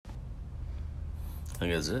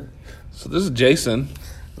think that's it. So this is Jason.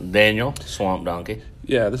 Daniel, Swamp Donkey.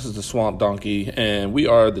 Yeah, this is the Swamp Donkey, and we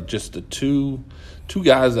are just the two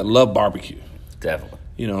guys that love barbecue. Definitely.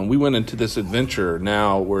 You know, and we went into this adventure.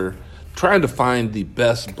 Now we're trying to find the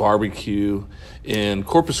best barbecue in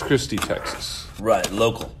Corpus Christi, Texas. Right,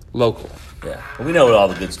 local. Yeah. Well, we know what all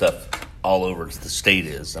the good stuff all over the state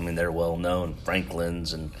is. I mean, they're well known.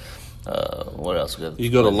 Franklin's and what else? You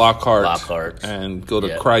go to Lockhart's. And go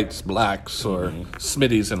to Kreitz Blacks or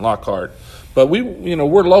Smitty's and Lockhart. But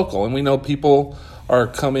we're local, and we know people are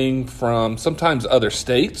coming from sometimes other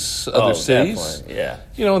states, other cities. Definitely. Yeah.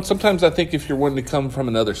 You know, and sometimes I think if you're wanting to come from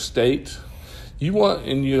another state, you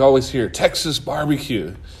always hear Texas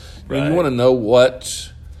barbecue. Right. And you want to know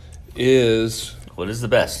what is the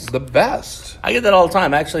best. The best. I get that all the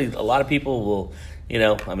time. Actually, a lot of people will,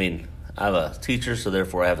 I'm a teacher, so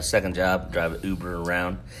therefore I have a second job, drive an Uber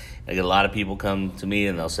around. I get a lot of people come to me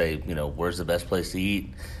and they'll say, where's the best place to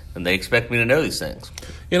eat? And they expect me to know these things.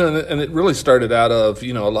 And it really started out of,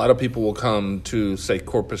 a lot of people will come to, say,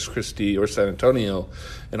 Corpus Christi or San Antonio,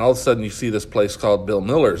 and all of a sudden you see this place called Bill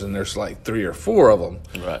Miller's, and there's like 3 or 4 of them.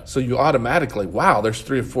 Right. So you automatically, wow, there's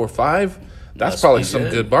 3 or 4 or 5? That's probably some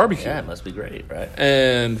good barbecue. Yeah, it must be great, right?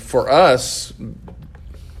 And for us,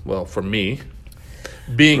 well, for me,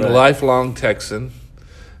 being a lifelong Texan,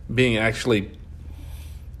 being actually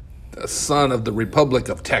a son of the Republic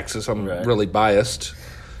of Texas, I'm really biased.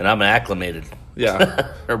 And I'm acclimated.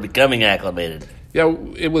 Yeah. Or becoming acclimated. Yeah,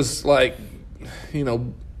 it was like,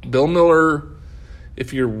 Bill Miller,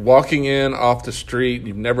 if you're walking in off the street,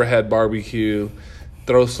 you've never had barbecue,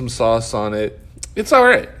 throw some sauce on it, it's all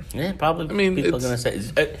right. Yeah, probably. I mean, people are going to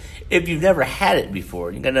say, if you've never had it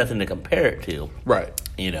before, you got nothing to compare it to. Right.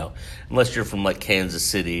 Unless you're from like Kansas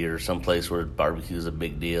City or someplace where barbecue is a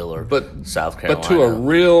big deal, or South Carolina. But to a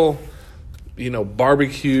real,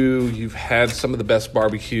 barbecue, you've had some of the best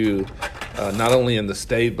barbecue, not only in the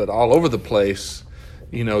state, but all over the place.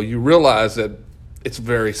 You realize that it's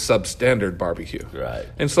very substandard barbecue. Right.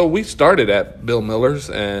 And so we started at Bill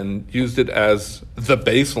Miller's and used it as the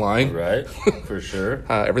baseline. Right, for sure.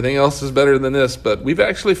 Everything else is better than this, but we've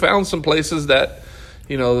actually found some places that,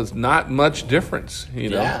 there's not much difference.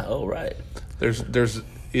 Yeah, right. There's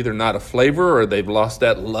either not a flavor or they've lost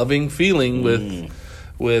that loving feeling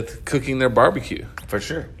with cooking their barbecue. For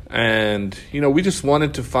sure. And, we just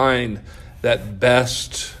wanted to find that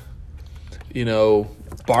best,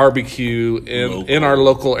 barbecue in our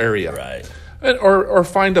local area. Right. Or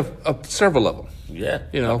find several of them. Yeah.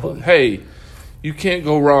 Hey, you can't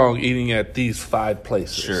go wrong eating at these 5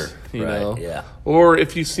 places. Sure. You know? Yeah. Or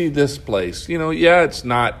if you see this place, it's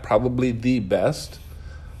not probably the best,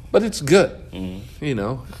 but it's good.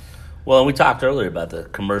 Well, and we talked earlier about the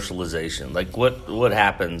commercialization. Like what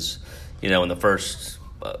happens, in the first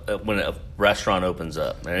when a restaurant opens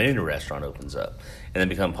up, and any restaurant opens up, and then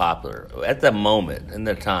become popular. At that moment, in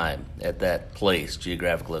that time, at that place,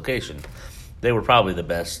 geographic location, they were probably the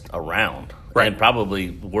best around, and probably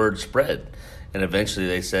word spread. And eventually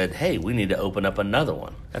they said, hey, we need to open up another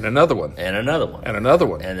one. And another one. And another one. And another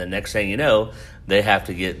one. And the next thing you know, they have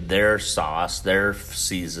to get their sauce, their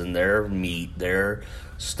season, their meat, their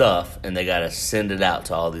stuff, and they got to send it out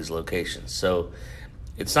to all these locations. So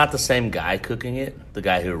it's not the same guy cooking it, the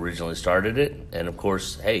guy who originally started it. And, of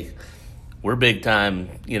course, hey, we're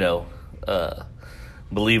big-time,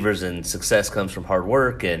 believers in success comes from hard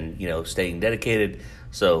work and, staying dedicated.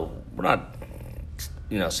 So we're not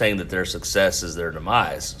saying that their success is their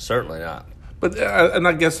demise. Certainly not. But and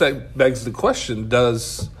I guess that begs the question: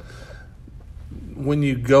 when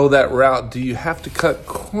you go that route, do you have to cut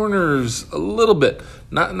corners a little bit?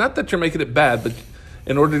 Not that you're making it bad, but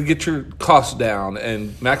in order to get your costs down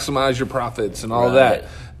and maximize your profits and all that,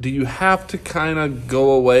 do you have to kind of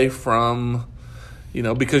go away from?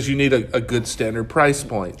 Because you need a good standard price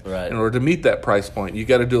point. Right. In order to meet that price point, you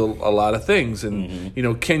got to do a lot of things. And,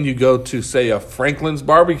 can you go to, say, a Franklin's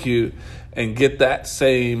barbecue and get that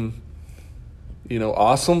same,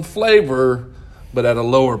 awesome flavor, but at a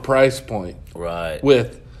lower price point? Right.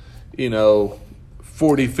 With,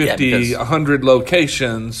 40, 50, 100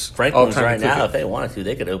 locations. Franklin's right now, if they wanted to,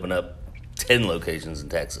 they could open up 10 locations in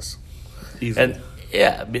Texas. Easily.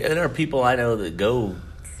 And there are people I know that go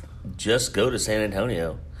to San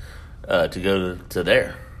Antonio to go to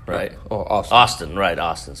there, right? Oh, Austin. Austin, right?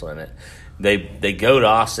 Austin's what I meant. They go to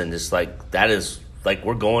Austin just like that is like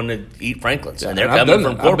we're going to eat Franklin's, and they're coming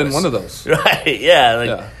from Corpus. I've been one of those, right?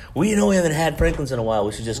 Yeah, we haven't had Franklin's in a while.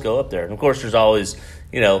 We should just go up there. And of course, there's always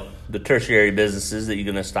the tertiary businesses that you're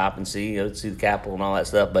going to stop and see, see the Capitol and all that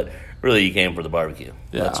stuff. But really, you came for the barbecue.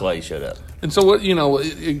 Yeah. That's why you showed up. And so what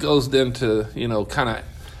it goes then to kind of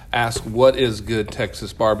ask what is good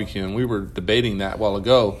Texas barbecue, and we were debating that a while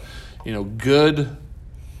ago. Good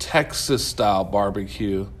Texas-style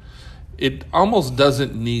barbecue, it almost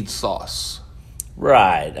doesn't need sauce.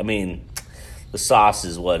 Right. I mean, the sauce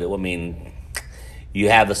is you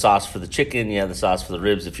have the sauce for the chicken, you have the sauce for the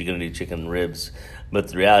ribs if you're going to do chicken and ribs. But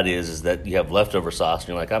the reality is that you have leftover sauce, and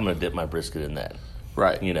you're like, I'm going to dip my brisket in that.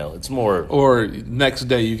 Right. It's more... Or next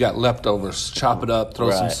day you got leftovers, chop it up, throw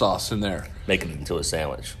some Right. sauce in there. Make it into a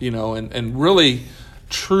sandwich. And really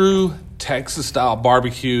true Texas-style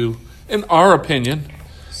barbecue, in our opinion,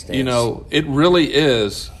 Stands. it really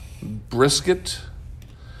is brisket,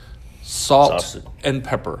 salt, Sausage. and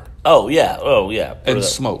pepper, Oh, yeah. and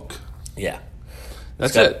smoke. Yeah.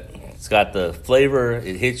 That's got, it. It's got the flavor.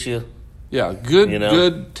 It hits you. Yeah,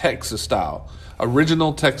 good Texas style.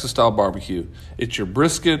 Original Texas style barbecue. It's your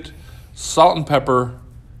brisket, salt and pepper,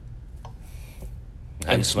 How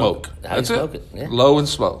you and smoke. How That's you smoke it. Yeah. Low and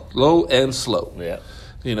slow. Low and slow. Yeah.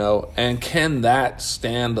 And can that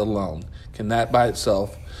stand alone? Can that by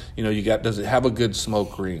itself? Does it have a good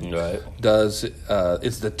smoke ring? Right.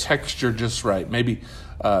 Is the texture just right? Maybe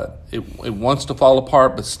it wants to fall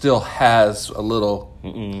apart, but still has a little,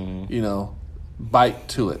 bite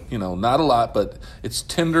to it. Not a lot, but it's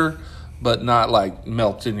tender, but not like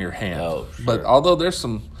melt in your hand. Oh, sure. But although there's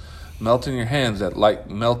some melt in your hands that like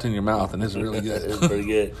melt in your mouth, and it's really good. It's pretty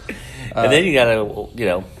good. And then you got to,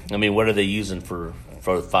 what are they using for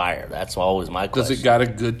the fire? That's always my question. Does it got a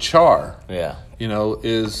good char? Yeah.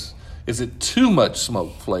 Is it too much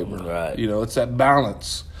smoke flavor? Right. It's that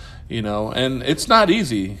balance. And it's not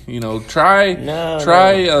easy.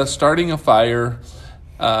 Try starting a fire,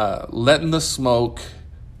 letting the smoke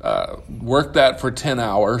work that for 10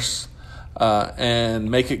 hours, and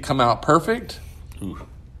make it come out perfect. Ooh,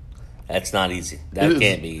 that's not easy. That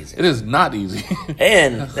can't be easy. It is not easy.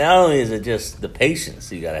 And not only is it just the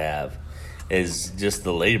patience you got to have, is just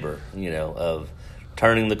the labor, of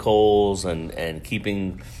turning the coals and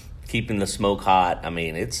keeping the smoke hot. I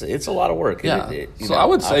mean, it's a lot of work. Yeah. I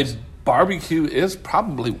would say barbecue is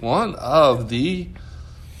probably one of the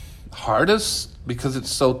hardest because it's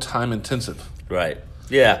so time intensive. Right.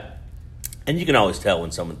 Yeah. And you can always tell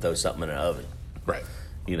when someone throws something in an oven. Right.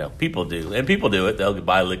 People do. And people do it. They'll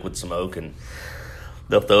buy liquid smoke and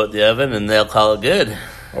they'll throw it in the oven and they'll call it good.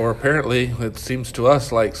 Or apparently, it seems to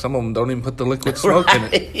us like some of them don't even put the liquid smoke in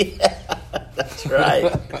it. Yeah, that's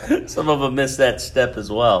right. Some of them miss that step as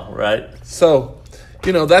well, right? So,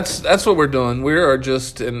 that's what we're doing. We are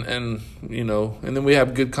just, and then we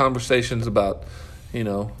have good conversations about,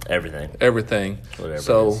 everything. Whatever it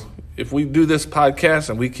So, is. if we do this podcast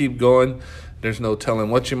and we keep going, there's no telling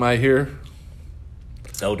what you might hear.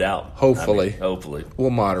 No doubt. Hopefully. Hopefully. We'll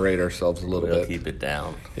moderate ourselves a little We'll bit. keep it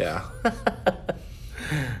down. Yeah.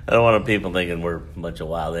 I don't want people thinking we're a bunch of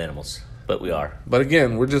wild animals, but we are. But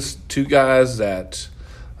again, we're just two guys that,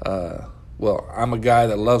 I'm a guy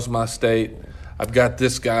that loves my state. I've got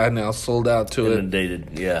this guy now sold out to it.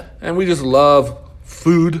 Inundated, yeah. And we just love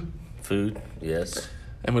food. Food, yes.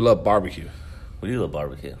 And we love barbecue. We do love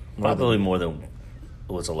barbecue. Probably more than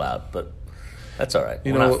was allowed, but that's all right.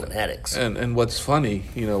 We're know, not fanatics. And what's funny,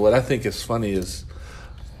 what I think is funny is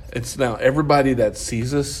it's now everybody that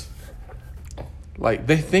sees us, like,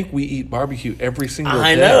 they think we eat barbecue every single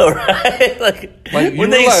day. I know, right? Like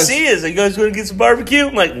when they realize, see us, they go, "Going to get some barbecue?"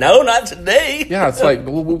 I'm like, "No, not today." Yeah, it's like,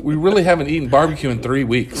 well, we really haven't eaten barbecue in 3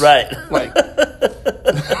 weeks. Right. Like,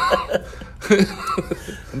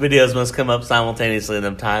 videos must come up simultaneously in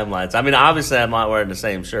them timelines. I mean, obviously, I'm not wearing the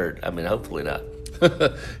same shirt. I mean, hopefully not.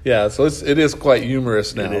 yeah, so it is quite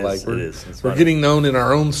humorous now. It is, like we're funny. getting known in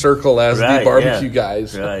our own circle as the barbecue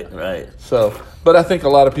guys. Right. So, but I think a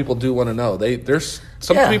lot of people do want to know. There's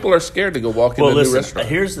some people are scared to go walk into a new restaurant.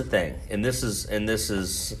 Here's the thing, and this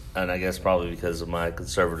is, and I guess probably because of my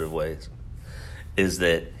conservative ways, is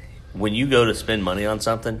that when you go to spend money on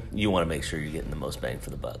something, you want to make sure you're getting the most bang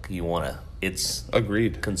for the buck. It's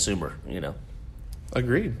Agreed. Consumer,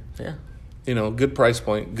 Agreed. Yeah. Good price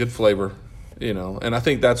point, good flavor. And I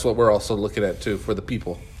think that's what we're also looking at too for the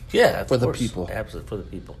people. Yeah, for the people. Absolutely, for the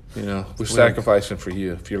people. We're sacrificing for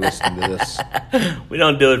you if you're listening to this. We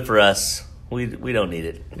don't do it for us. We don't need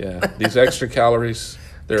it. Yeah, these extra calories,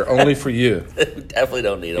 they're only for you. We definitely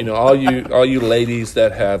don't need them. All you ladies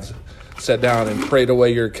that have sat down and prayed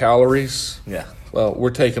away your calories. Yeah. Well,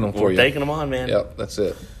 we're taking them for you. We're taking them on, man. Yep, that's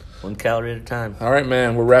it. 1 calorie at a time. All right,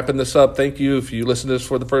 man. We're wrapping this up. Thank you. If you listen to this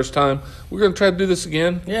for the first time, we're going to try to do this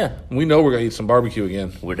again. Yeah. We know we're going to eat some barbecue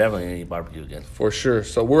again. We're definitely going to eat barbecue again. For sure.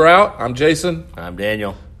 So we're out. I'm Jason. I'm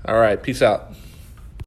Daniel. All right. Peace out.